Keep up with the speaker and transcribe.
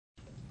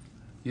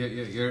Yeah.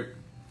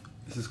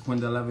 This is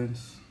Quindell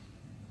Evans,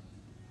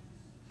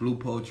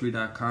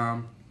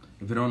 bluepoetry.com.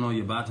 If you don't know,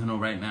 you're about to know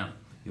right now.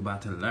 You're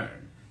about to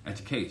learn.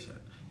 Education.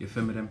 You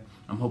feel me?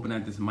 I'm hoping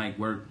that this mic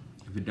work.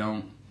 If it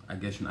don't, I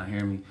guess you're not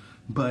hearing me.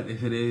 But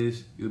if it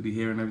is, you'll be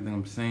hearing everything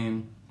I'm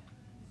saying.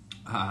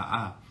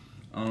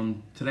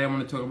 Today I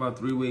want to talk about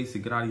 3 ways to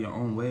get out of your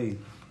own way.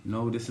 You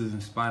know, this is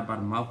inspired by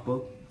the Mouth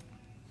Book.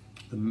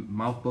 The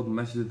Mouth Book,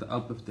 Messages to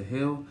Uplift the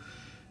Hill.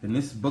 And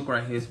this book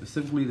right here is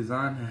specifically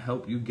designed to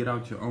help you get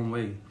out your own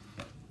way.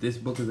 This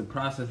book is a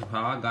process of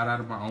how I got out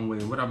of my own way.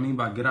 What I mean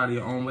by get out of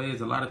your own way is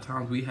a lot of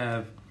times we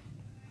have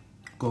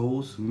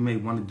goals. We may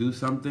want to do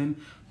something,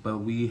 but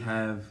we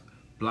have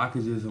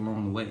blockages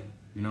along the way,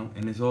 you know?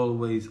 And it's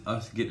always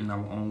us getting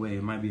our own way.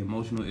 It might be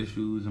emotional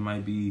issues. It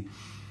might be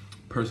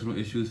personal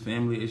issues,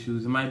 family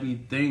issues. It might be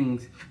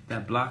things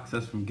that blocks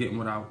us from getting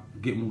what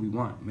we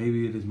want.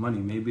 Maybe it is money.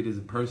 Maybe it is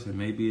a person.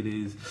 Maybe it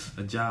is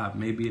a job.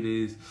 Maybe it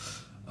is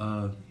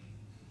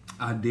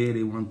idea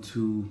they want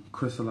to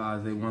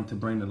crystallize, they want to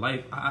bring to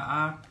life.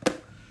 A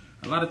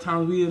lot of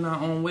times we in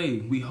our own way.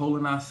 We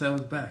holding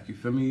ourselves back. You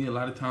feel me? A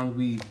lot of times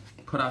we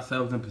put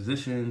ourselves in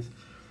positions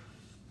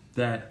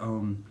that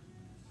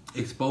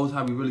expose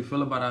how we really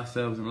feel about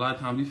ourselves. And a lot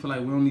of times we feel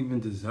like we don't even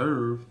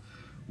deserve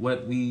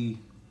what we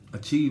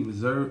achieve,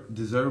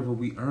 deserve what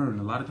we earn.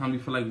 A lot of times we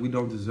feel like we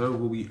don't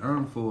deserve what we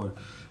earn for,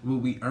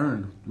 what we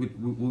earned, what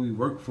we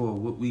work for,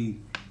 what we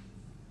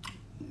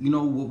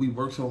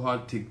work so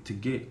hard to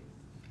get.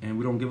 And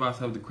we don't give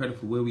ourselves the credit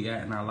for where we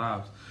at in our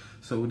lives.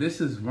 So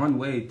this is one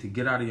way to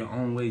get out of your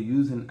own way,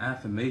 using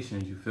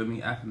affirmations. You feel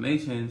me?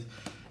 Affirmations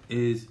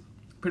is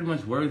pretty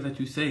much words that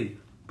you say.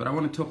 But I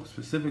want to talk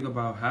specific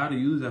about how to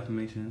use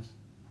affirmations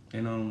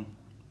and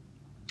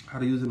how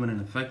to use them in an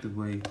effective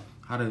way.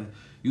 How to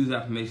use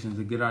affirmations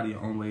to get out of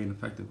your own way in an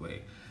effective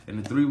way. And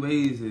the 3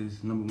 ways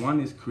is, number 1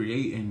 is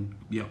creating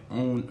your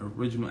own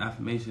original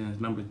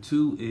affirmations. Number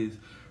 2 is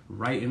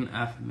writing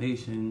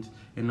affirmations.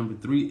 And number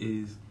 3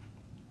 is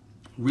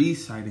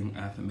reciting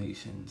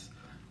affirmations.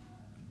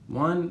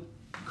 1,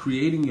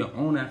 creating your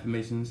own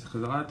affirmations,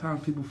 because a lot of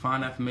times people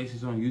find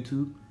affirmations on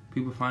YouTube,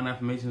 people find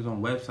affirmations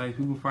on websites,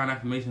 people find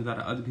affirmations out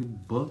of other people's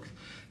books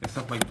and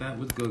stuff like that.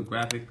 What's good,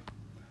 graphic?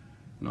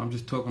 You know, I'm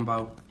just talking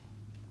about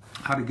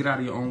how to get out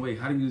of your own way,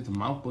 how to use the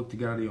Mouth Book to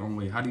get out of your own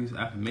way, how to use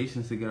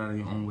affirmations to get out of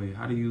your own way,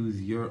 how to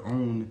use your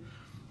own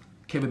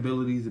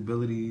capabilities,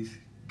 abilities,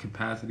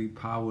 capacity,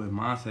 power, and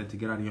mindset to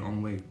get out of your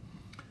own way.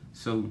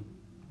 So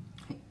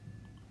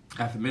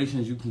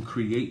affirmations, you can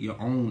create your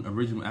own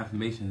original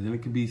affirmations, and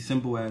it could be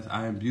simple as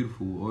I am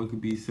beautiful, or it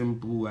could be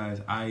simple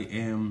as I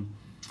am,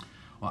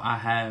 or I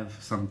have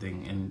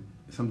something, and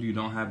something you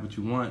don't have but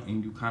you want,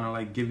 and you kind of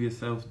like give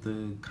yourself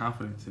the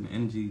confidence and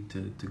energy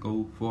to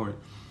go for it,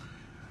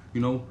 you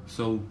know?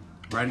 So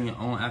writing your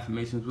own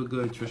affirmations, we're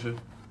good, Trisha.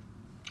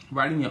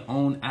 Writing your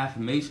own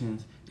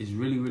affirmations is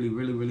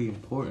really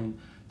important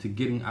to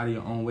getting out of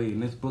your own way.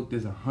 In this book,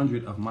 there's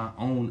 100 of my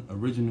own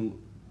original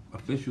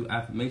official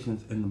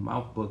affirmations in the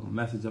Mouth Book,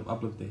 Message of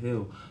Uplift the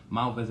Hill.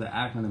 Mouth as an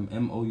acronym,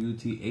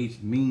 M-O-U-T-H,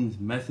 means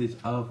Message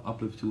of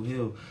Uplift to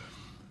Hill.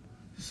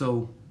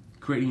 So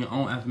creating your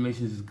own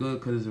affirmations is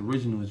good because it's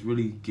original. It's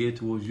really geared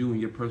towards you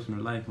and your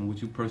personal life and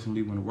what you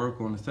personally want to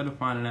work on. Instead of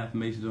finding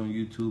affirmations on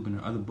YouTube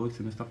and other books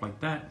and stuff like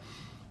that,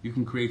 you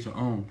can create your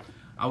own.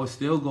 I would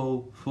still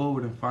go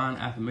forward and find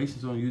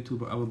affirmations on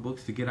YouTube or other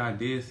books to get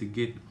ideas, to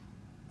get,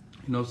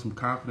 some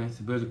confidence,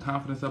 to build your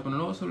confidence up, and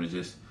also to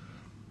just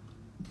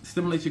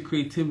stimulate your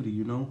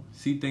creativity,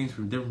 see things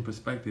from different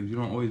perspectives. You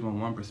don't always want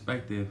one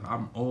perspective.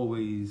 I'm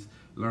always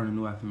learning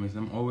new affirmations.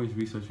 I'm always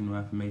researching new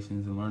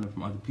affirmations and learning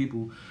from other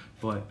people,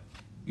 but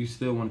you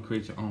still want to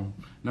create your own.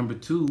 Number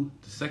 2,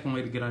 the second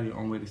way to get out of your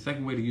own way, the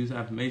second way to use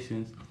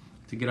affirmations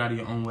to get out of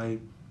your own way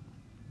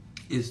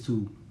is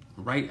to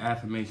write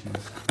affirmations.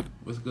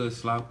 What's good,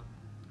 Slouch?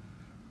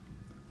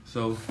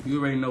 So you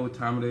already know what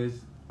time it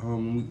is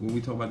when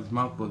we talk about this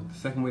Mouth Book. The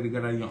second way to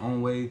get out of your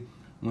own way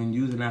when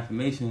using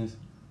affirmations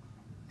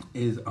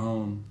is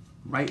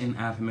writing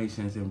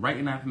affirmations. And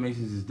writing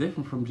affirmations is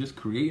different from just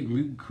creating.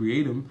 You can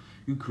create them.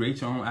 You create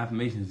your own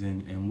affirmations.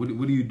 And what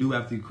do you do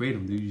after you create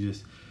them? Do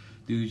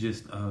you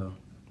just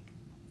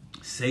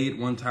say it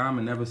one time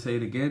and never say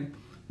it again?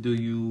 Do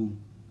you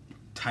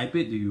type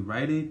it? Do you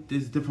write it?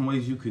 There's different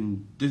things you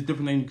can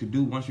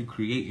do once you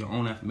create your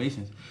own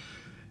affirmations.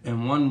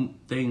 And one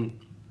thing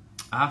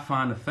I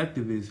find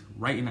effective is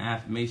writing an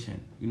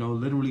affirmation.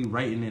 Literally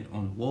writing it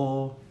on the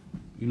wall,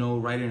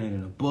 writing it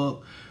in a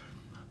book,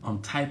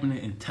 typing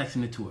it and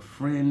texting it to a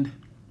friend.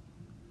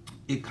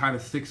 It kind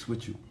of sticks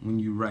with you when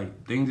you write.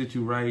 Things that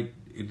you write,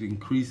 it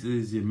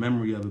increases your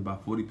memory of it by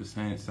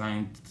 40%.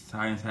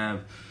 Science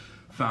have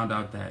found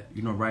out that,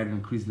 writing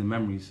increases the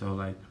memory. So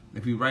like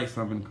if you write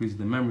something, it increases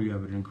the memory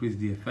of it, increases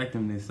the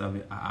effectiveness of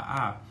it.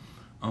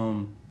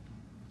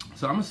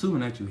 So I'm assuming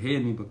that you hear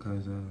me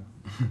because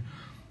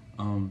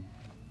I'm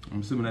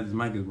assuming that this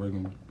mic is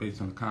working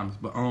based on the comments.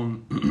 But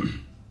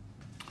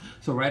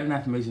so writing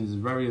affirmations is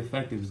very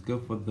effective. It's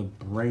good for the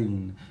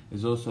brain.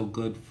 It's also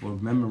good for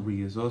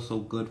memory. It's also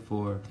good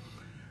for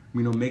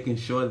making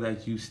sure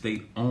that you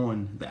stay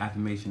on the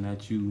affirmation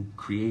that you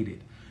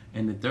created.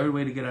 And the third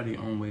way to get out of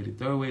your own way, the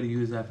third way to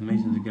use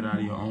affirmations to get out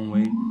of your own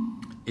way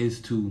is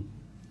to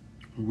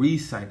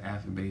recite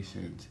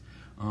affirmations.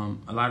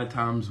 A lot of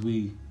times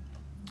we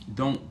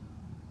don't,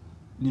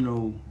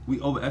 we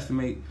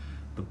overestimate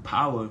the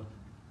power.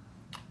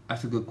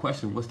 That's a good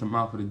question. What's the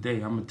mouth of the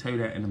day? I'm going to tell you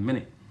that in a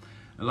minute.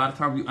 A lot of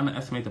times we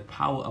underestimate the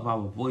power of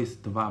our voice,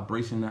 the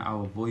vibration that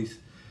our voice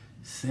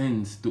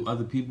sends through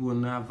other people,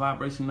 and that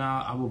vibration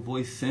now our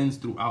voice sends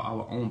throughout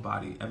our own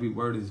body. Every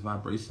word is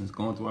vibrations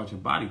going throughout your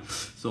body.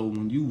 So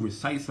when you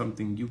recite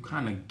something, you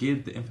kind of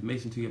give the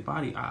information to your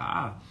body.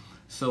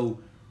 So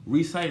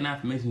reciting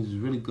affirmations is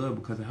really good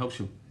because it helps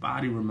your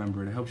body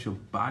remember it. It helps your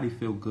body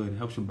feel good. It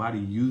helps your body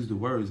use the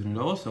words, and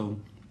it also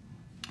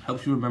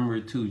helps you remember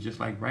it too, just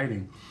like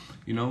writing,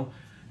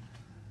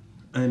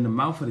 And the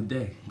mouth of the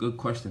day, good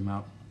question,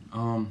 mouth.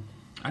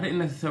 I didn't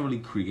necessarily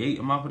create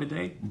a mouth of the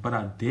day, but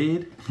I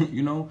did,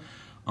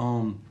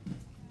 on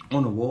the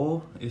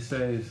wall, it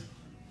says,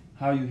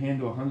 how you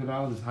handle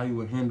 $100 is how you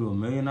would handle $1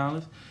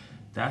 million.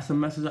 That's a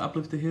message of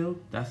Uplift to Heal.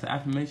 That's an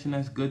affirmation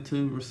that's good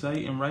to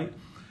recite and write.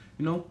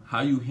 How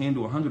you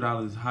handle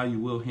 $100 is how you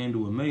will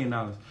handle $1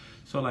 million.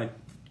 So, like,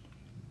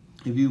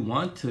 if you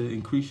want to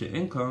increase your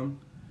income,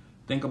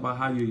 think about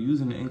how you're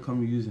using the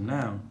income you're using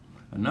now.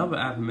 Another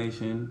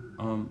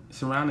affirmation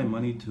surrounding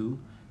money, too,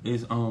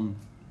 is,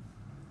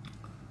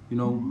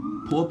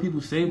 poor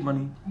people save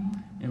money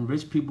and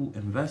rich people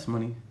invest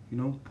money.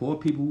 Poor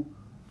people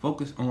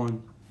focus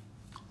on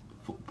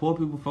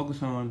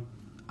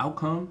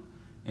outcome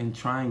and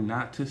trying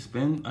not to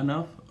spend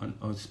enough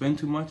or spend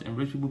too much, and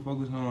rich people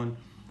focus on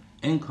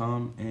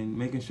income and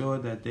making sure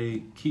that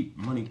they keep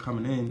money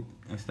coming in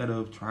instead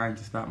of trying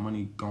to stop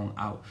money going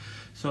out.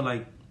 So,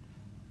 like,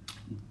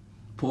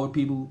 poor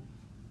people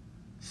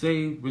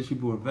save, rich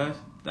people invest.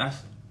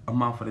 That's a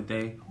mouth for the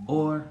day.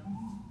 Or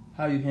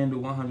how you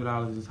handle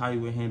 $100 is how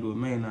you would handle $1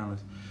 million.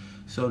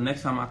 So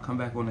next time I come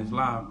back on this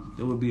live,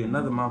 there will be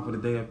another mouth for the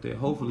day up there,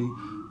 hopefully,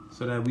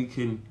 so that we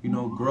can,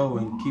 grow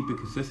and keep it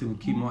consistent and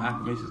keep more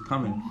affirmations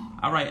coming.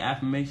 I write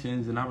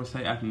affirmations and I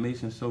recite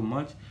affirmations so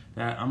much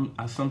that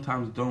I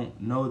sometimes don't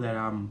know that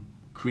I'm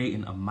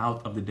creating a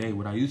mouth of the day.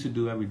 What I used to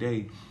do every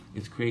day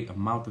is create a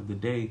mouth of the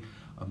day,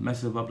 a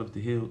message of Uplift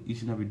to Heal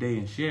each and every day,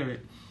 and share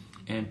it.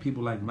 And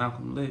people like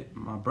Malcolm Litt,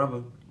 my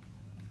brother,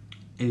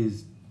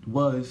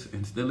 was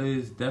and still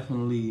is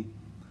definitely,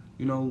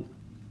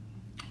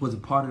 was a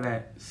part of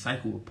that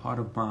cycle, a part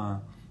of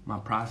my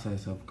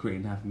process of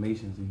creating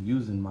affirmations and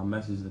using my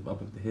messages of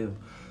Uplift to Heal.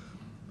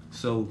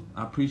 So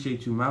I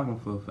appreciate you, Malcolm,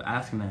 for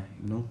asking that.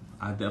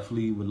 I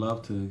definitely would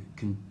love to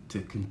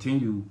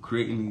continue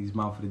creating these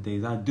mouth of the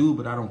days. I do,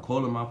 but I don't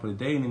call them mouth of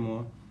the day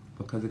anymore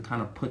because it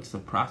kind of puts a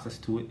process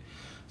to it.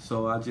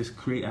 So I just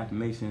create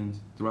affirmations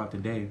throughout the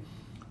day.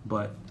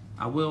 But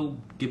I will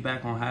get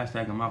back on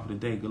hashtag and mouth of the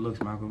day. Good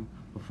looks, Malcolm.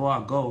 Before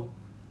I go,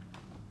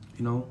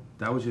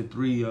 that was your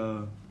three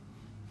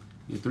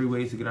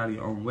ways to get out of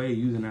your own way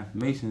using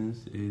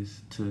affirmations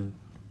is to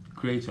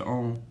create your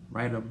own,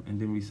 write them, and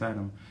then recite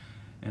them.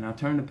 And I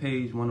turn to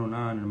page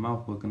 109 in the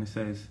mouth book, and it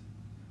says,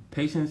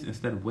 patience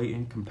instead of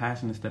waiting,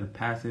 compassion instead of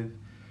passive,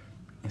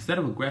 instead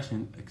of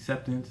aggression,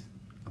 acceptance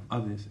of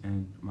others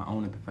and my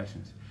own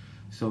imperfections.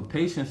 So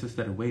patience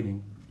instead of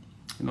waiting.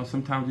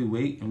 Sometimes we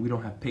wait and we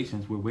don't have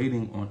patience. We're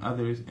waiting on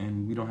others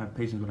and we don't have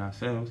patience with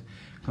ourselves.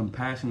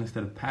 Compassion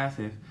instead of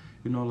passive.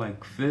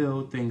 Like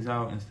feel things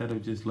out instead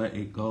of just let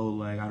it go.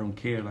 Like I don't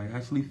care. Like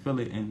actually feel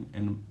it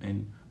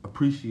and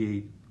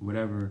appreciate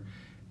whatever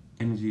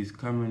energy is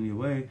coming your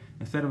way.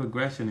 Instead of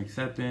aggression,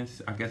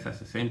 acceptance. I guess that's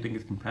the same thing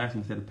as compassion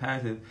instead of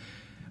passive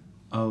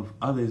of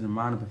others and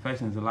my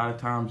imperfections. A lot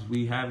of times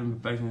we have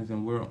imperfections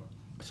and we're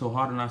so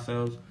hard on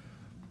ourselves.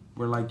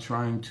 We're like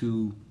trying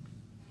to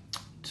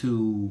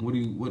what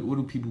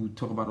do people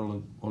talk about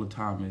all the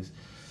time is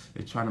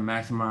they're trying to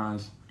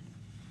maximize,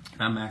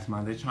 not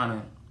maximize, they're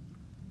trying to,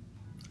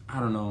 I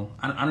don't know,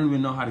 I don't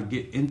even know how to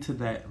get into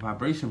that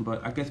vibration,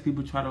 but I guess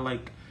people try to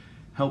like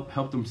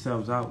help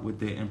themselves out with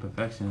their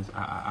imperfections,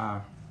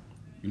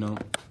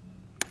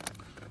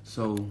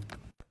 so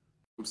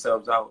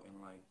themselves out and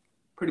like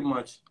pretty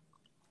much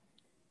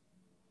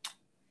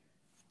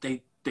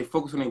they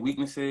focus on their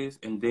weaknesses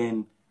and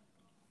then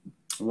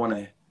want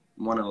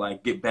to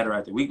like get better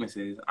at the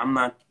weaknesses. I'm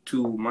not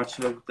too much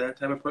of that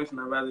type of person.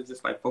 I'd rather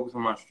just like focus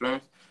on my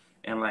strengths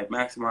and like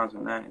maximize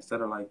on that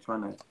instead of like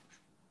trying to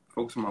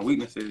focus on my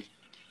weaknesses.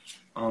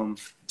 And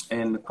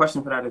the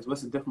question for that is,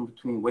 what's the difference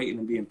between waiting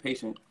and being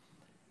patient?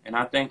 And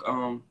I think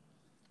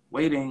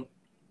waiting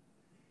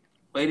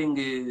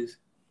is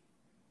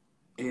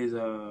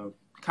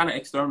kind of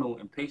external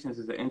and patience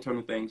is an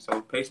internal thing.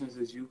 So patience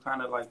is you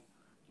kind of like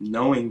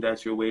knowing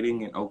that you're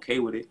waiting and okay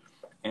with it,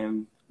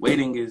 and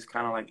waiting is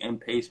kind of like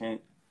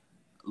impatient,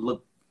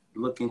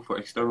 looking for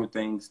external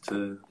things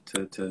to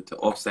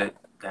offset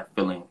that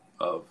feeling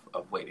of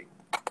waiting.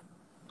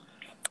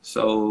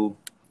 So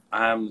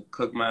I'm the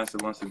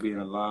Cookmaster wants to be in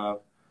a live.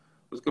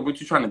 What's good? What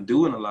you trying to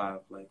do in a live?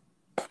 Like,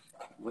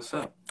 what's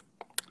up?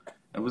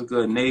 And what's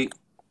good, Nate?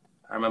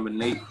 I remember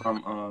Nate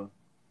from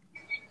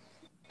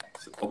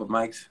Open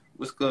Mics.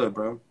 What's good,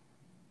 bro?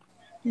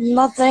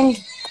 Nothing.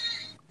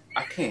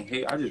 I can't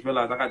hear. I just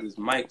realized I got this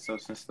mic, so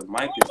since the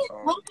mic is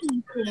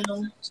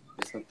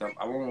it's hooked up,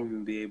 I won't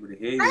even be able to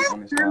hear you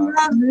on this live.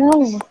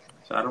 No.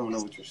 So I don't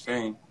know what you're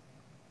saying,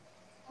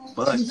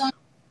 but I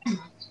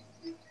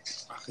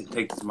can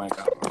take this mic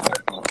out.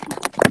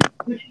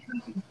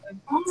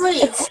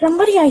 It's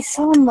somebody I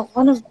saw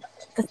on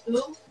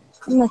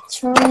the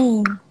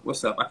train.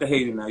 What's up? I can hear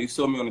you now. You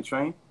saw me on the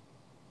train?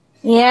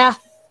 Yeah.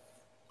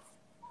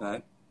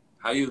 Okay.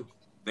 How you?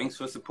 Thanks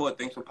for support.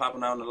 Thanks for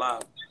popping out on the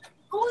live.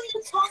 Who are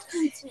you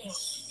talking to?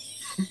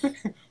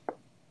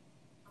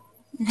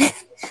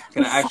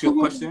 Can I ask you a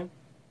question?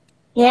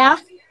 Yeah.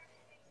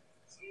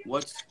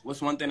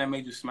 What's one thing that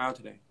made you smile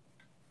today?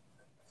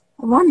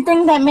 One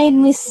thing that made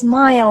me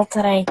smile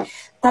today,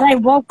 that I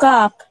woke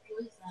up.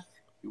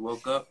 You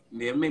woke up?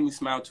 Yeah, it made me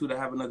smile too to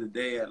have another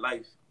day at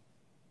life.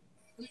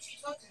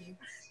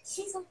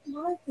 She's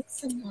alive with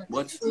someone.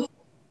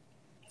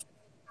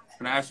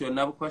 Can I ask you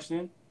another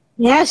question?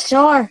 Yeah,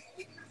 sure.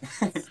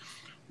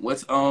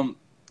 What's one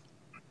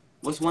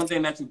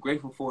thing that you're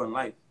grateful for in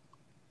life?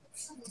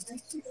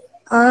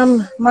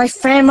 My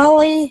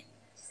family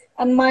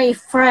and my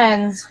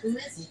friends. You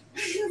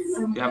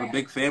have a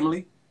big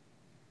family?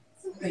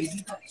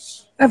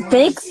 A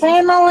big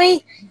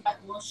family?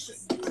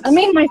 I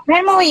mean, my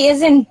family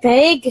isn't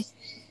big,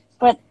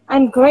 but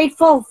I'm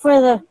grateful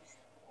for the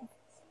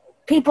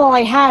people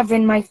I have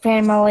in my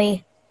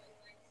family.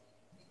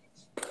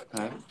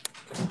 Okay.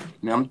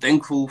 Now, I'm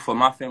thankful for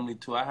my family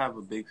too. I have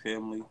a big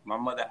family. My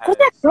mother has. Who's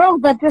that girl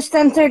that just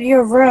entered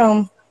your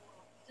room?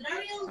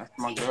 That's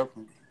my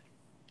girlfriend.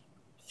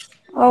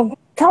 Oh,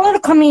 tell her to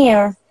come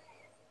here.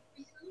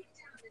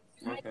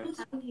 Okay.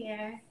 I'm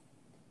here.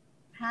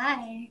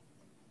 Hi.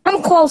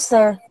 Come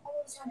closer.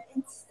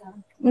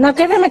 Now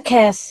give him a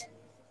kiss.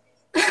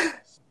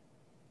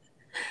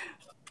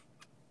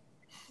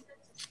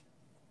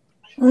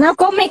 Now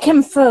go make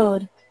him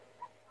food.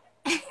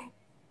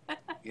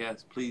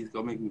 Yes, please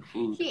go make me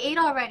food. He ate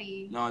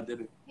already. No, I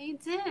didn't. He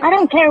did. I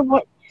don't care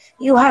what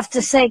you have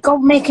to say. Go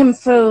make him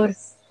food.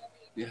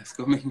 Yes,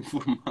 go make me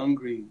food. I'm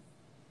hungry.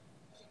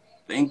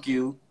 Thank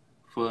you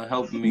for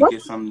helping me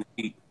get something to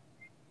eat.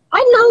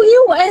 I know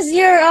you as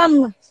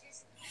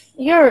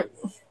your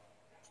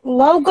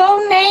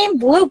logo name,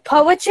 Blue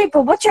Poetry,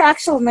 but what's your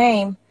actual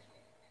name?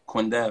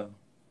 Quindell.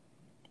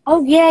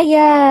 Oh,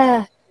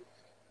 yeah.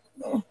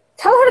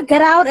 Tell her to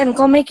get out and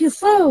go make you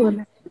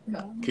food.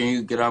 Can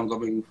you get out and go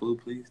make me food,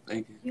 please?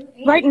 Thank you.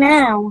 Right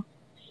now.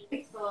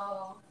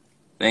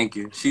 Thank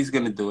you. She's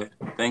going to do it.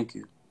 Thank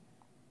you.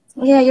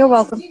 Yeah, you're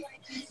welcome.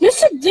 You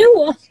should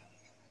do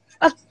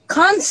a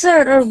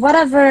concert or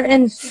whatever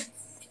in Queens.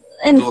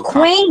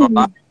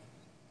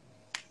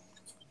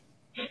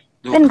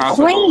 In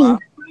Queens.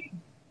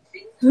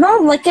 No,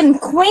 like in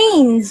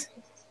Queens.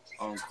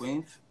 Oh, in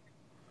Queens?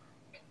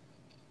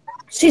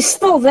 She's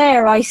still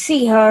there. I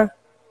see her.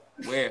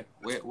 Where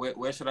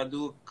should I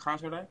do a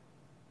concert at?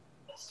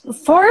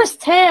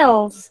 Forest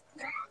Hills.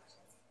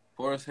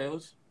 Forest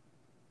Hills?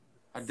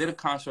 I did a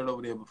concert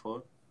over there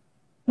before.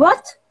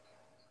 What?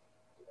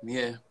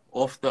 Yeah,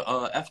 off the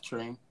F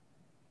train.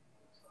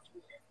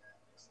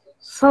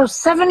 So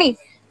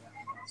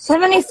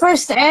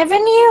 71st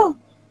Avenue?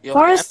 Yeah,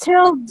 Forest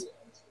Hills?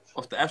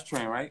 Off the F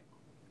train, right?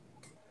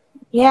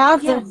 Yeah,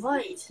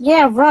 right.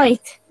 Yeah,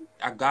 right.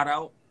 I got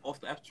out off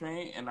the F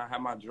train and I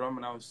had my drum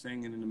and I was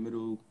singing in the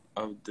middle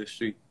of the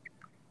street.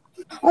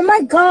 Oh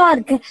my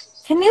God!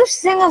 Can you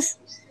sing us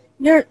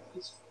your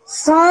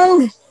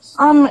song?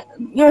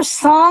 Your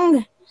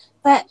song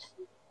that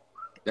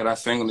I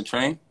sang on the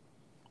train?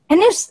 Can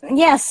you?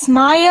 Yeah,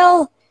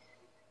 smile.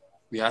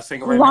 Yeah, I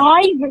sing it right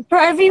now. Live for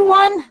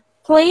everyone,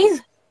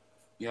 please.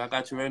 Yeah, I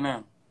got you right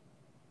now.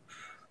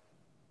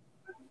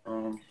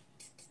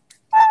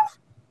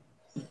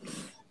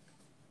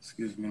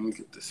 Excuse me, let me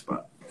get this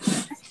spot.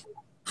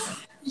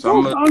 So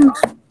I don't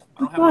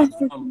have my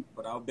drum,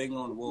 but I'll bang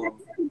on the wall.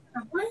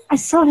 I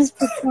saw his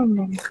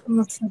performance on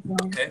the subway.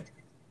 Okay.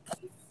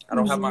 I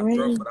don't have my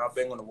drum, but I'll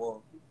bang on the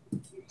wall.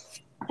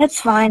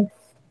 That's fine.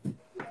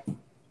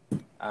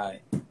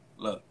 Alright,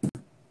 look.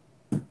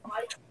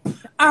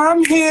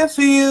 I'm here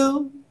for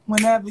you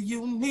whenever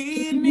you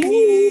need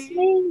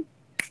me.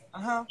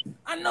 I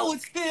know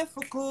it's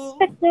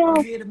difficult.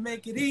 I'm here to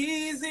make it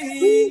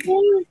easy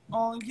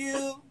on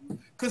you.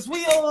 Cause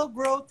we all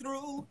grow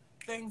through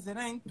things that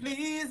ain't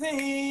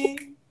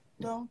pleasing,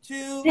 don't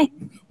you?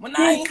 When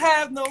I ain't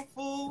have no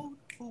food,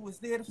 who was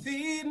there to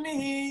feed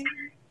me?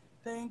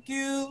 Thank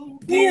you,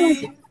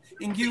 give,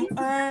 and you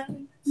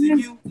earn, so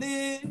you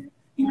live,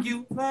 and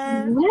you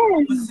learn.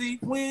 But see,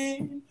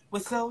 when we're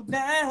so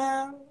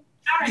down,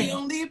 the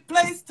only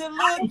place to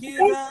look is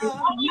up.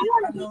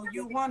 I know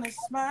you wanna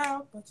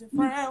smile, but you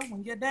frown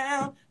when you're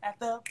down at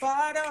the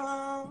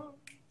bottom.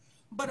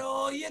 But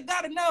all you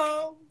gotta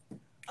know,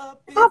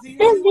 up is the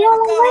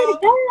only way to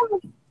go.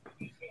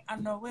 I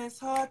know it's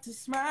hard to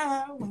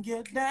smile when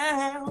you're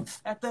down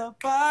at the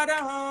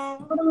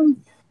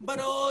bottom. But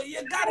all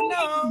you gotta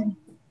know,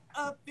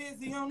 Up is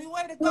the only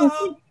way to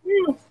go.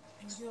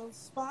 And you're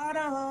spot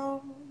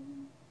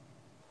on.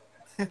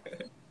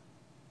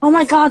 Oh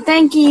my God,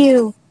 thank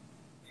you.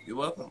 You're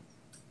welcome.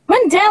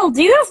 Mendel,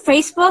 do you have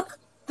Facebook?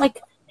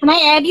 Like, can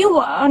I add you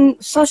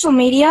on social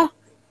media?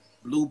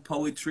 Blue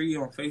Poetry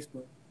on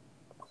Facebook.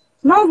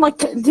 No, like,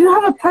 do you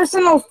have a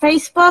personal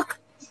Facebook?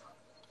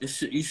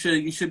 You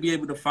should be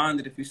able to find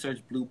it if you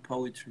search Blue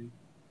Poetry.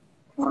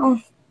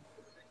 Well,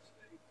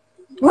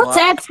 let's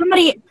add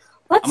somebody.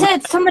 Let's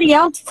add somebody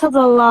else to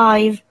the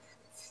live.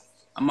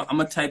 I'm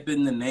gonna type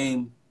in the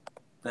name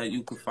that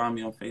you can find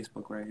me on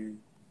Facebook right here.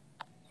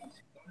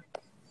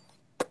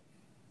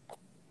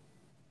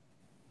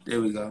 There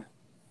we go.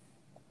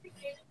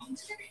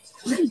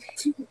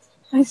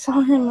 I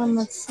saw him on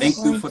the subway.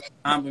 Thank you for the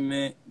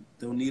compliment,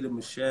 Donita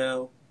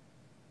Michelle.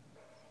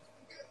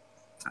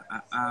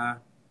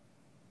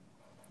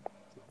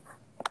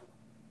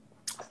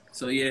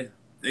 So yeah,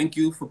 thank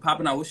you for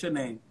popping out. What's your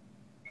name?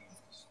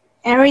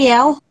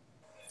 Ariel.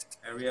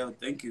 Ariel,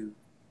 thank you.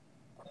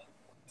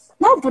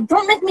 No, but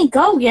don't make me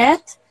go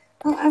yet.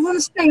 I want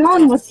to stay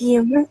on with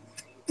you.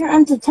 You're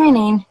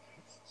entertaining.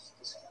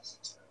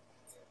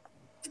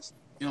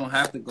 You don't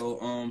have to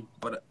go,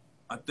 but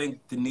I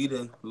think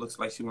Donita looks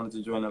like she wanted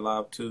to join the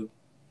live too.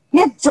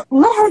 Yeah,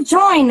 let her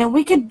join.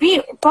 We could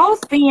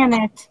both be in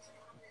it.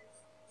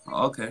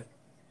 Oh, okay.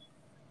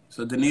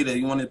 So Donita,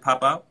 you want to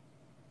pop out?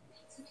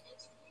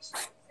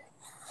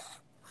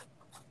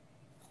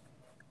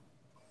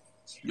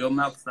 Yo,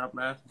 Malk, stop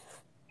laughing.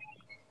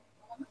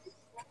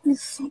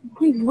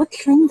 Wait, what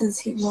train does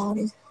he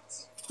ride?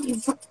 I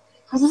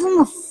was on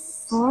the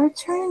 4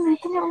 train, I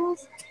think it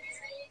was.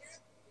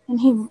 And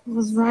he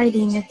was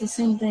riding it the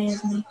same day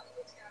as me.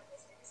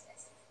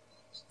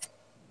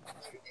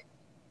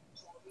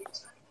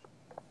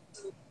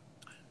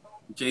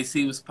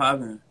 JC was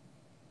popping.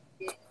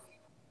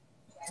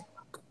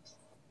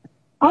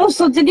 Oh,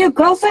 so did your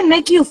girlfriend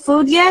make you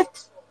food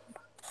yet?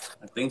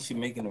 I think she's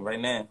making it right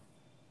now.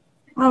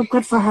 Oh,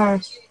 good for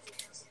her.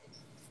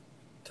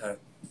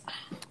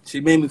 She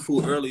made me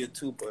food earlier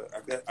too, but I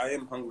guess I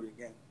am hungry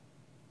again.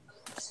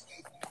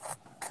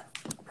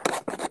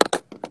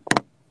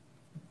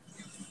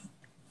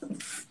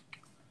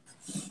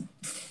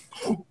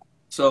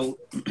 So,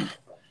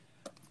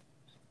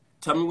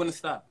 tell me when to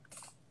stop.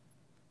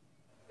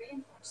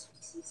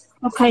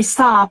 Okay,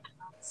 stop.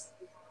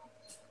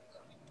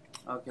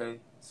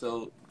 Okay,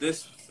 so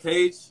this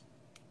page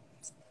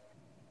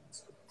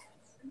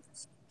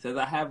says,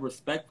 I have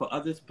respect for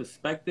others'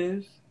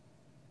 perspectives.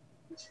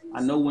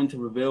 I know when to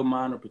reveal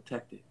mine or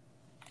protect it.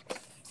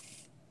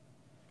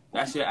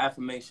 That's your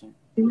affirmation.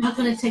 You're not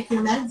going to take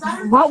your meds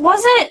on? What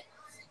was it?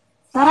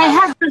 That I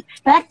have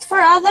respect for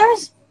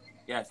others?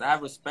 Yes, I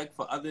have respect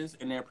for others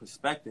and their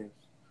perspectives.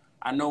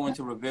 I know when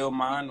to reveal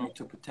mine or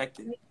to protect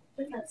it.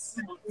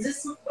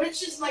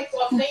 Which is my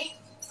coffee?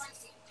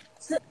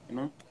 You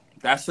know,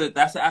 that's an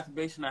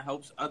affirmation that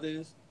helps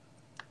others.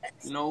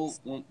 You know,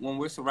 when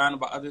we're surrounded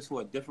by others who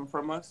are different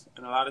from us,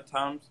 and a lot of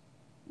times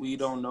we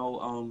don't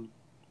know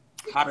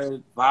how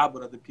to vibe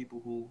with other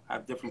people who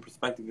have different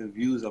perspectives and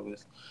views of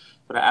us.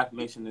 So the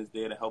affirmation is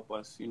there to help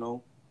us, you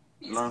know,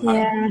 learn how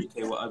to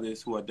communicate with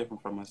others who are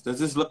different from us. Does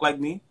this look like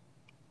me?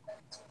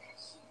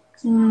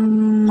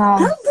 No.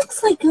 That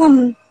looks like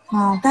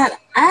that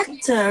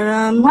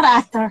actor. What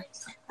actor?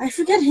 I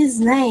forget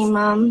his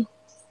name.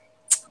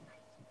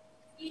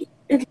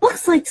 It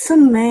looks like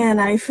some man.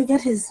 I forget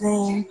his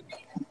name.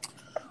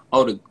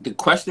 Oh, the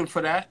question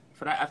for that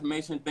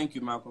affirmation, thank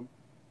you, Malcolm,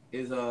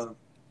 is the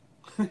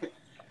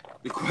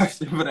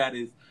question for that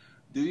is,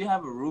 do you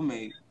have a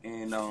roommate,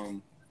 and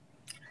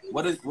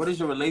what is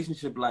your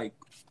relationship like,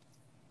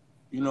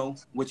 you know,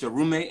 with your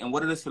roommate, and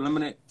what are the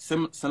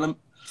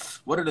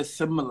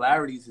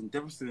similarities and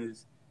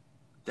differences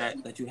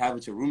that you have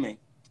with your roommate?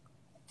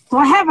 Do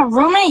I have a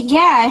roommate? Yeah,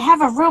 I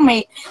have a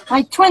roommate.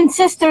 My twin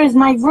sister is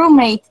my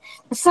roommate.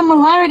 The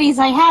similarities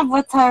I have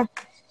with her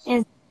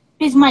is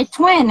she's my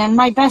twin and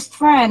my best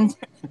friend.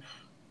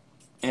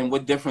 And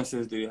what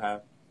differences do you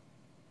have?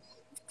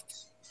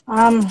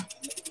 I'm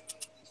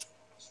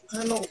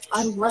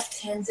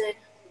left-handed.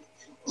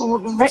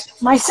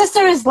 My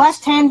sister is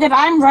left-handed.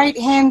 I'm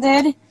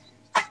right-handed.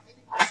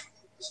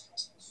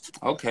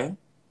 Okay.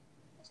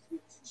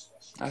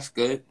 That's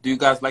good. Do you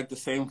guys like the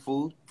same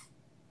food?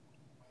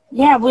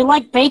 Yeah, we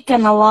like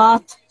bacon a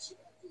lot.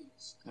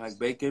 Like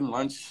bacon,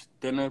 lunch,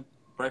 dinner,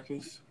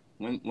 breakfast?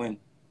 When do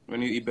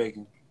you eat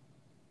bacon?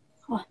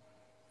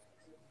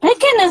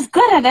 Bacon is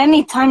good at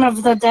any time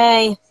of the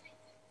day.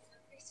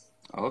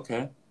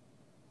 Okay.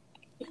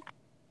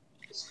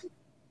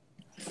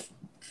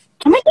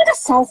 Can we get a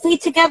selfie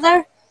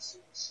together?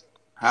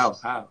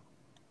 How?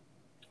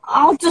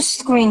 I'll just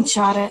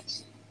screenshot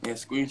it. Yeah,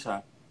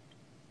 screenshot.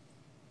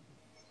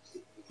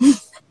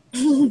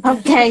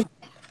 Okay.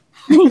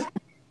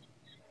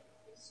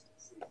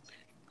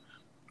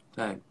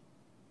 Okay.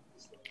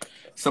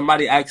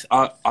 Somebody asks,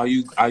 are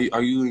you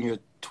and your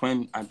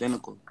twin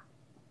identical?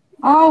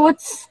 Oh,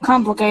 it's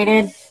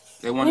complicated.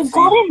 They want to We've see.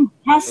 gotten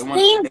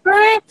testing for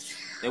it.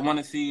 They want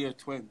to see your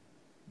twin.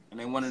 and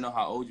they want to know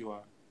how old you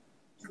are.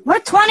 We're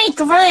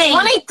 23.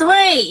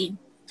 23.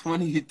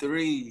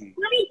 23.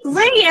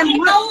 23 and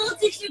what? How old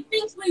did you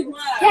think we were?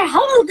 Yeah,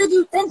 how old did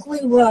you think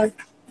we were?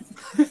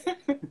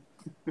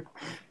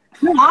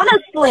 No,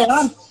 honestly,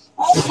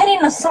 all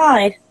kidding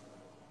aside.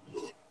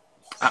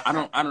 I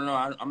don't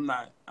know.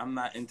 I'm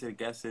not into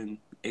guessing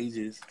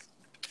ages.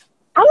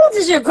 How old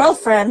is your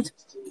girlfriend?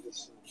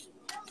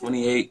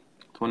 28,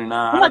 29.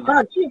 Oh I my don't know.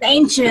 god, she's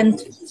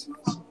ancient.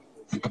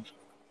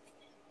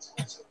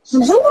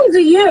 And how old are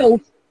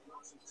you?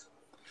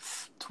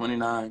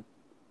 29.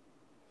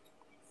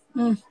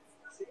 Hmm.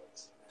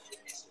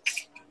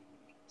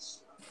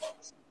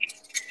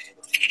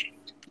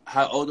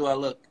 How old do I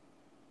look?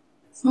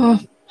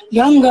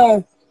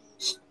 Younger.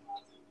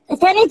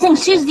 If anything,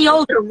 she's the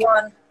older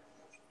one.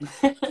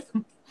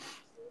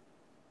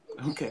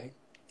 Okay.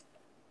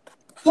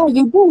 Yeah,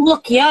 you do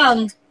look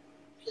young.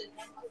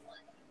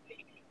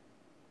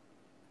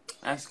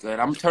 That's good.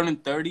 I'm turning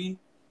 30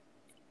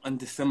 on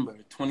December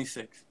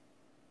 26th.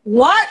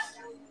 What?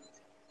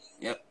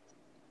 Yep.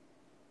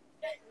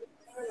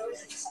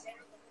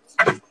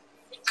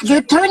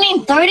 You're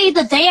turning 30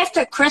 the day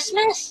after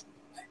Christmas?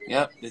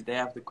 Yep, the day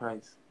after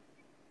Christ.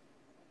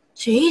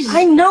 Jeez.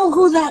 I know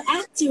who that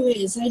actor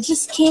is. I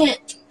just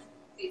can't.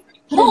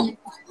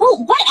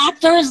 What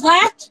actor is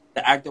that?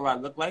 The actor I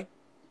look like?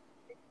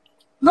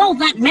 No,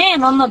 that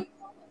man on that,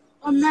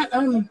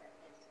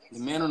 The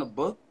man on the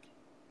book?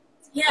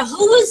 Yeah,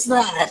 who is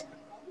that?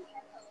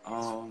 I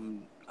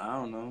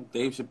don't know.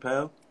 Dave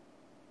Chappelle?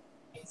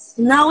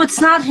 No, it's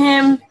not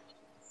him.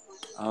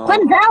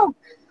 Quindell.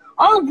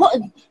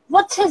 Oh,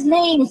 what's his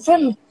name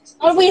from,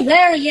 are we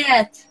there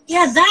yet?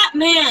 Yeah, that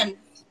man.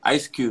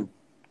 Ice Cube.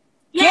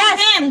 Yeah,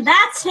 Yes. him.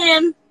 That's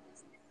him.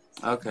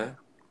 Okay.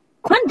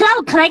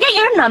 Quindell, can I get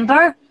your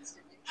number?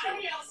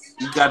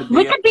 You gotta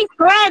We DM, could be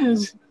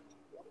friends.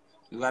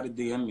 you gotta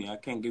DM me. I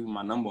can't give you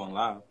my number on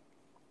live.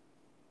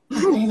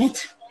 Damn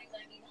it.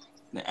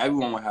 Then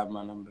everyone will have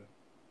my number.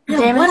 Yeah,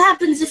 Damn what it.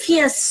 happens if he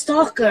has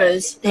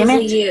stalkers? Damn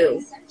Because it. of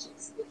you.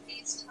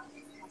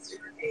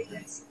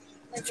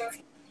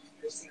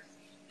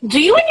 Do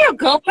you and your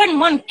girlfriend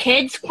want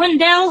kids,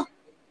 Quindell?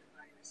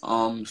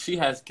 She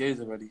has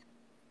kids already.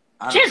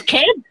 She has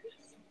kids?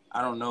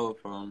 I don't know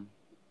if I'm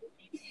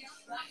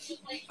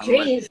ready.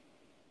 Jeez.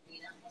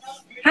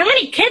 How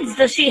many kids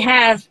does she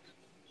have?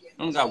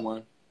 I don't got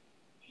one.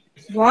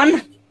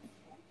 One?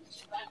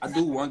 I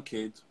do want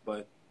kids,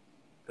 but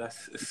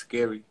it's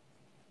scary.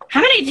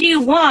 How many do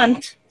you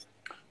want?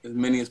 As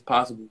many as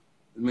possible.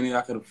 As many as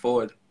I could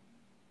afford.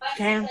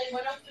 Damn.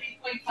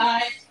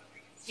 103.5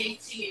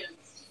 KTU.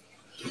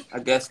 I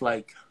guess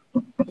like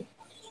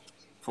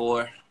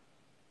 4.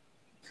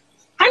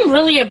 I'm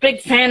really a big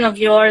fan of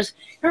yours.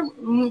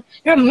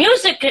 Your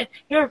music,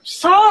 your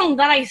song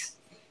that I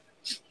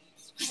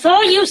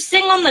saw you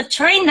sing on the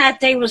train that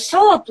day was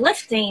so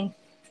uplifting.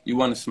 You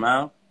want to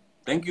smile?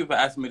 Thank you for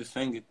asking me to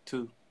sing it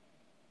too.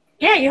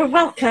 Yeah, you're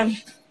welcome.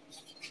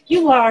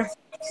 You are.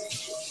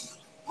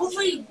 Oh,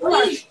 wait,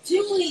 what are you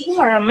doing? You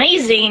are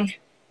amazing.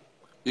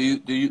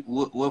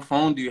 What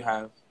phone do you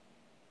have?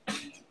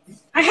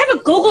 I have a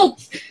Google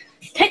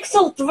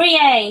Pixel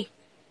 3a.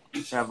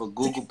 You have a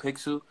Google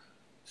Pixel?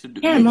 So do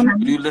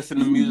you listen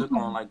to music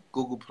on like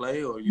Google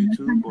Play or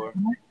YouTube or?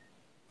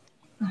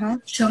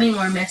 Show me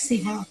more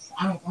messy house.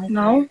 I don't like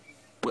No.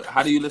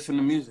 How do you listen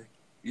to music?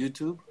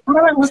 YouTube? I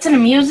don't listen to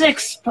music.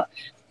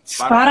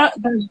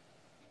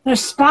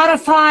 There's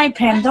Spotify,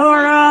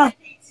 Pandora.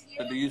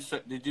 So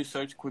did you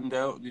search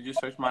Quindell? Did you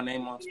search my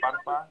name on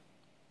Spotify?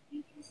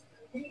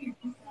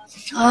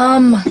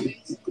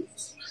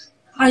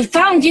 I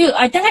found you.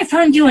 I think I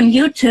found you on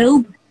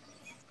YouTube.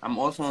 I'm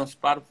also on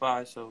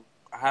Spotify, so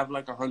I have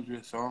like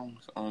 100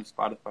 songs on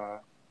Spotify.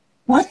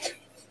 What?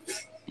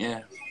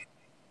 Yeah.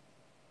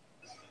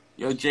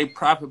 Yo, Jay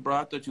Prophet, bro,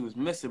 I thought you was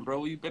missing, bro.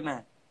 Where you been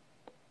at?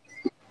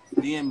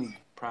 DM me,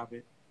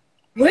 Prophet.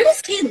 Where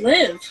does he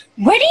live?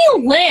 Where do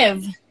you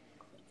live?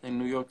 In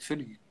New York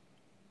City.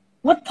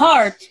 What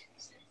part?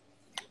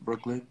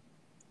 Brooklyn.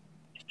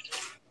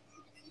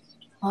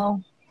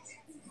 Oh,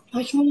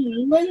 Like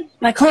Coney Island?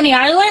 like Coney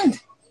Island?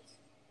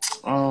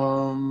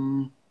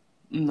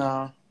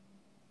 Nah.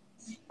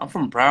 I'm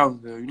from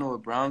Brownsville. You know where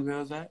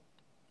Brownsville is at?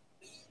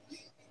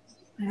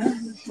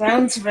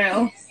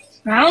 Brownsville.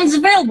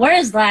 Brownsville? Where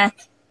is that?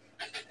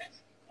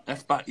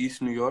 That's by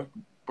East New York,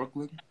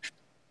 Brooklyn.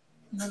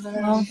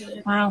 Oh,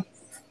 wow.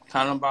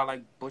 Kind of by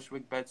like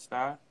Bushwick,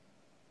 Bed-Stuy.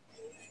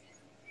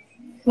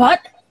 What?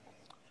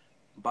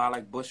 By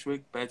like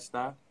Bushwick,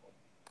 Bed-Stuy.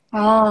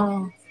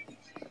 Oh.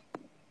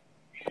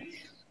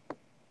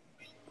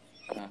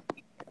 Yeah.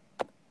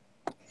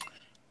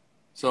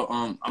 So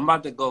I'm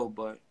about to go,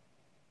 but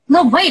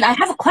No, wait, I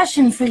have a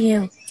question for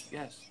you.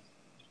 yes.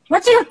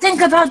 What do you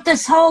think about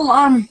this whole,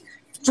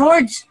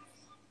 George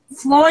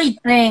Floyd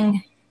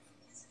thing?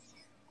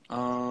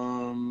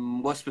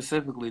 What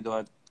specifically do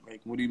I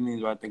like? What do you mean?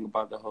 Do I think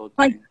about the whole thing?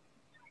 Like,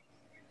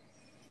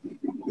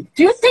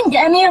 do you think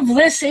any of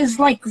this is,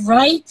 like,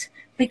 right?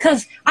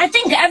 Because I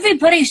think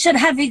everybody should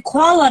have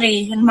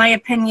equality, in my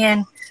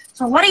opinion.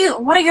 So what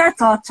are your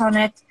thoughts on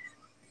it?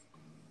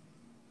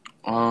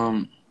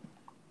 I'm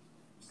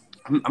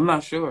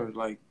not sure.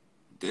 Like,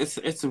 it's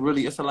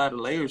a lot of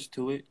layers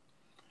to it.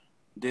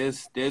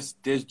 There's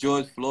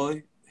George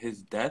Floyd,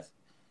 his death.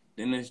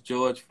 Then there's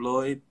George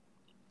Floyd,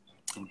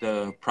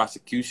 the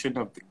prosecution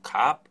of the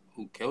cop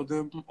who killed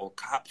him, or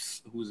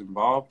cops who's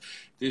involved.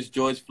 There's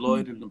George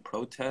Floyd in the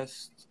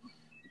protests.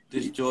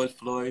 There's George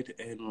Floyd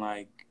and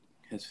like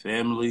his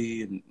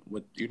family and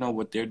what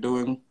they're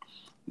doing.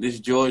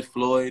 There's George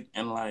Floyd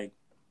and like,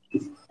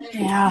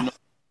 Yeah.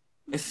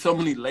 it's so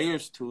many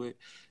layers to it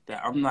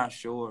that I'm not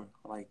sure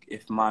like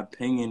if my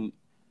opinion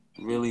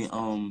really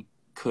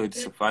could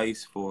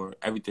suffice for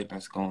everything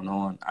that's going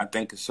on. I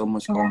think there's so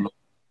much going on.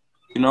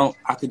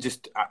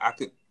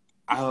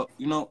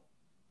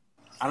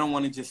 I don't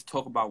want to just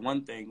talk about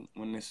one thing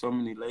when there's so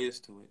many layers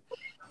to it.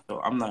 So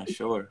I'm not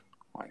sure.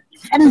 Like,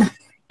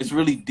 it's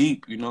really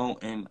deep,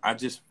 and I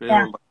just feel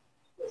like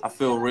I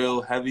feel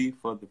real heavy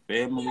for the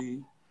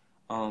family.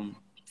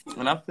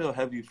 And I feel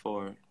heavy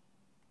for,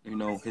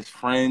 his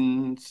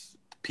friends,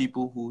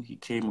 people who he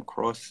came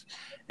across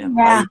in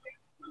life.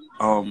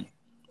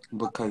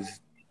 Because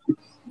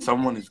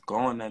someone is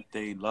gone that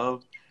they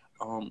loved.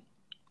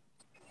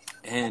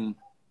 And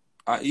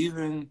I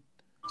even,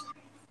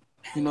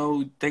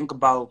 think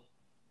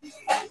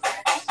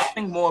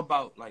more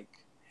about like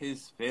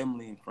his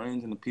family and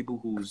friends and the people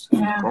who's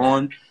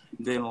gone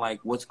than like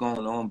what's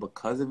going on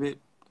because of it.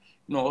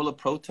 All the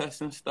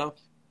protests and stuff.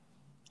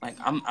 Like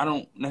I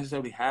don't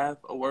necessarily have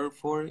a word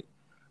for it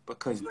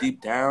because deep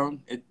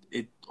down, it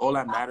all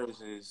that matters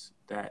is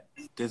that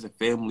there's a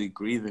family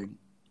grieving.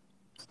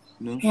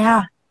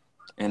 Yeah.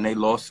 And they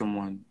lost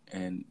someone,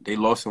 and they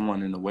lost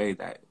someone in a way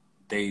that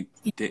they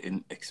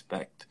didn't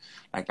expect.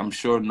 Like, I'm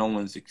sure no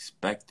one's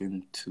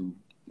expecting to,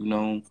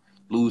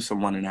 lose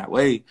someone in that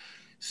way.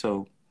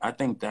 So I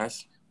think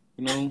that's,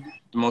 the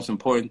most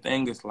important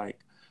thing is like,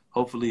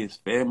 hopefully his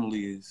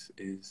family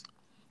is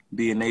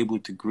being able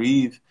to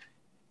grieve.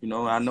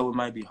 I know it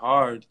might be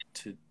hard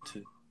to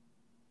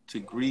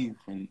grieve,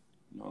 and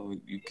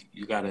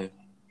you gotta,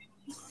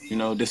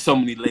 there's so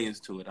many layers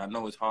to it. I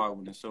know it's hard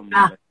when there's so many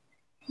layers.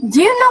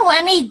 Do you know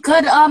any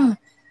good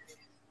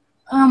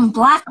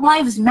Black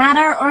Lives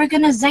Matter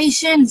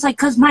organizations? Like,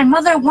 cause my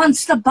mother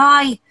wants to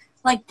buy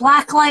like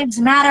Black Lives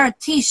Matter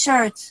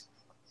T-shirts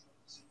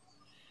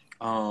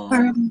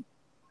for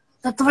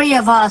the three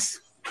of us.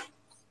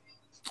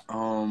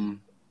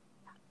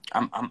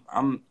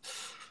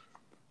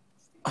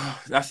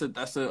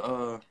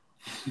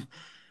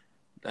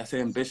 That's an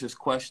ambitious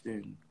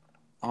question.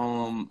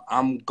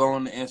 I'm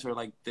going to answer it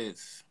like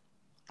this.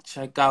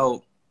 Check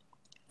out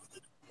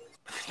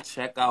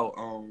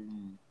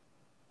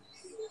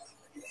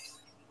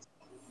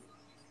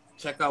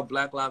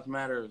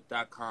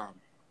blacklivesmatter.com.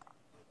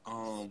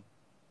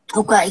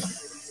 Okay.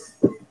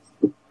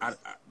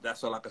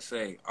 That's all I can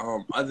say.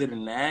 Other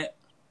than that,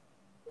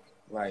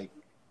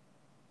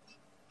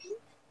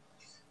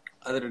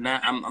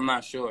 I'm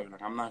not sure.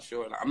 Like, I'm not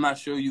sure. Like, I'm not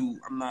sure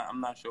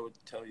what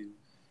to tell you.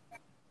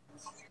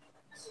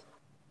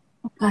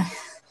 Okay.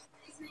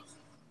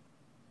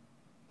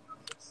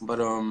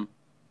 But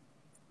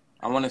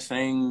I want to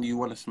sing "You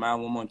Want to Smile"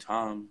 one more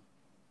time.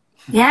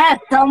 Yes.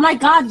 Oh my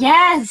God.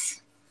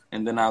 Yes.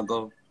 And then I'll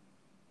go.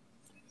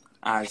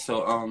 All right.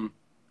 So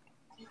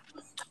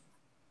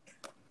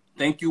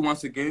thank you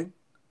once again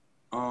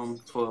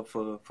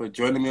for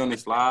joining me on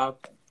this live.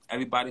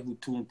 Everybody who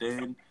tuned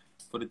in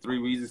for the 3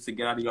 reasons to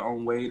get out of your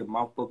own way, the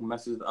Mouthbook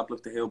Message, the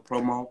Uplift the Hill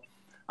promo.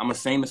 I'm gonna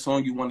sing the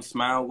song "You Want to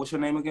Smile." What's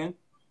your name again?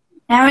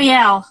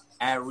 Ariel.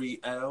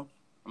 Ariel.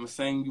 I'm gonna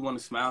sing "You Want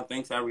to Smile."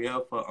 Thanks,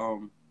 Ariel, for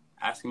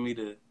asking me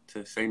to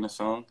sing the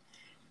song.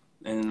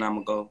 And then I'm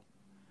gonna go.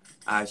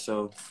 All right,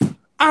 so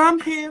I'm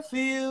here for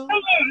you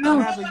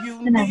whenever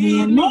you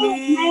need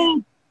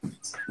me.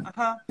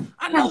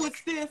 I know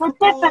it's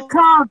difficult.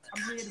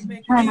 I'm here to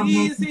make it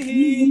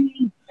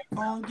easy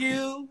on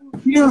you.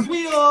 Cause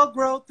we all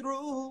grow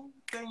through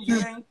things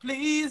that ain't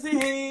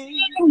pleasing.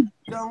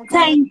 Don't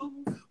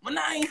you? When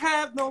I ain't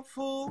have no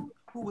food,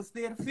 who was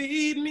there to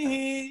feed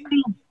me?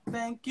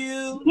 Thank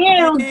you.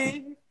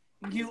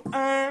 You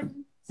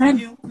earn, so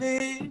you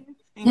live,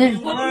 and you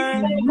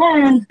learn.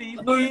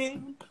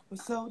 We're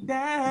so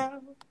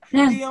down.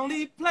 The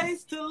only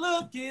place to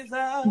look is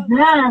up.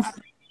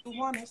 You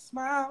want to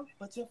smile,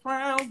 but you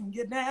frown when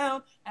you're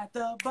down at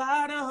the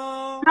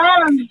bottom.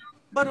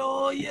 But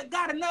all you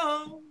gotta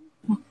know,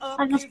 up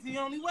is the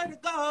only way to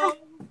go.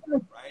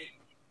 Right?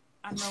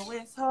 I know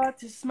it's hard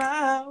to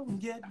smile when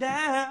you're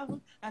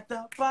down at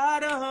the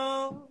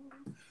bottom.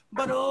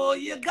 But all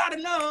you gotta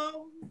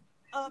know,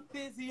 up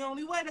is the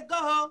only way to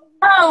go.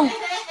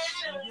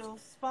 You're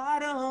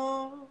spot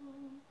on.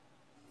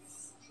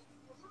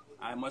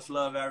 I much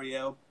love,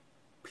 Ariel.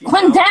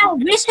 Quindell,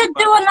 we should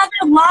do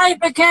another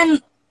live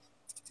again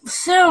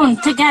soon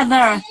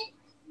together.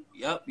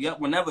 Yep.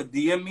 Whenever,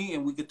 DM me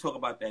and we can talk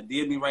about that.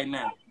 DM me right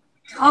now.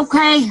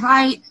 Okay, All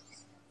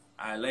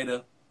right,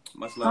 later.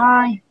 Much love.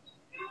 Bye.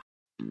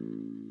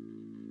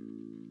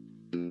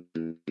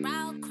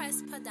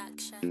 Chris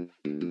Production.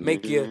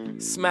 Make you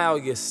smile,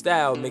 your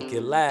style, make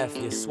you laugh,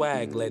 your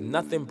swag. Let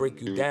nothing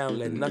break you down,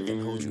 let nothing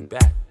hold you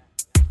back.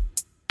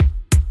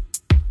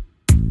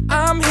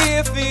 I'm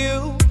here for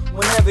you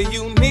whenever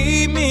you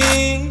need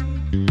me.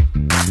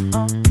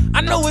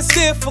 I know it's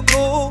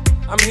difficult,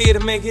 I'm here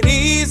to make it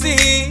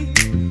easy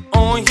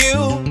on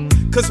you.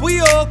 Cause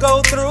we all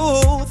go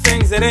through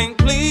things that ain't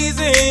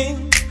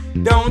pleasing,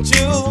 don't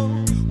you?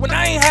 When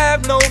I ain't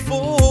have no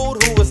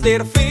food, who was there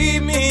to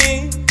feed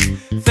me?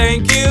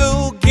 Thank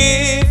you,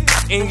 give,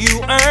 and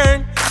you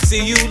earn.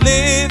 See, you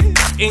live,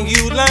 and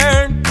you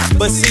learn.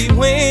 But see,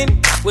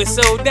 when we're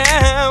so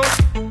down,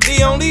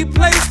 the only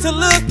place to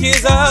look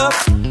is up.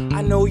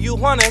 I know you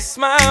wanna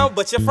smile,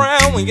 but you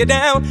frown when you're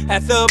down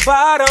at the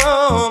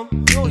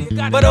bottom.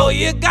 But oh,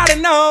 you gotta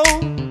know,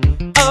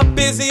 up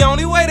is the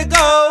only way to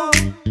go,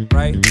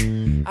 right?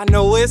 I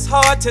know it's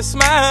hard to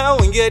smile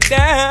when you're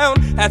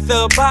down at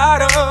the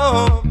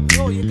bottom.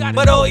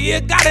 But oh,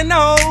 you gotta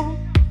know,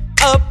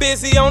 up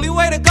is the only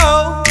way to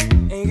go,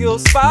 and you'll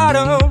spot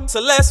 'em.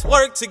 So let's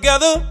work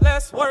together,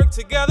 let's work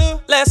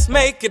together. Let's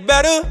make it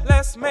better,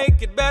 let's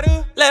make it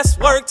better. Let's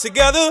work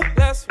together,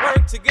 let's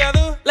work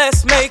together.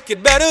 Let's make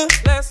it better,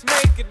 let's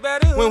make it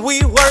better. When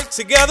we work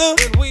together,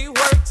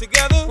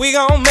 we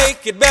gon'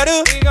 make it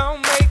better, we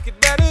gon' make it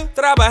better.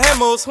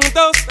 Trabajemos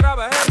juntos,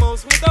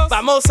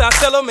 vamos a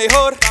hacerlo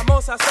mejor,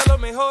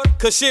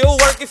 Cause she'll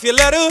work if you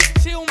let her,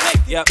 she'll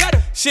make it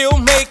better, she'll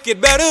make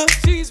it better.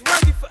 She's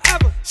worthy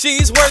forever,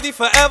 she's worthy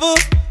forever.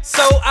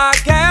 So I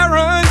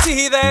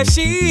guarantee that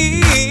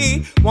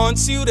she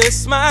wants you to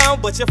smile,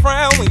 but you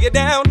frown when you're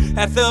down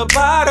at the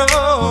bottom.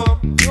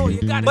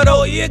 But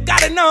oh, you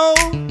gotta know,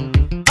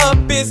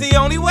 up is the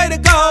only way to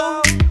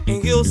go,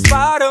 and you'll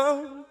spot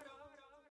 'em.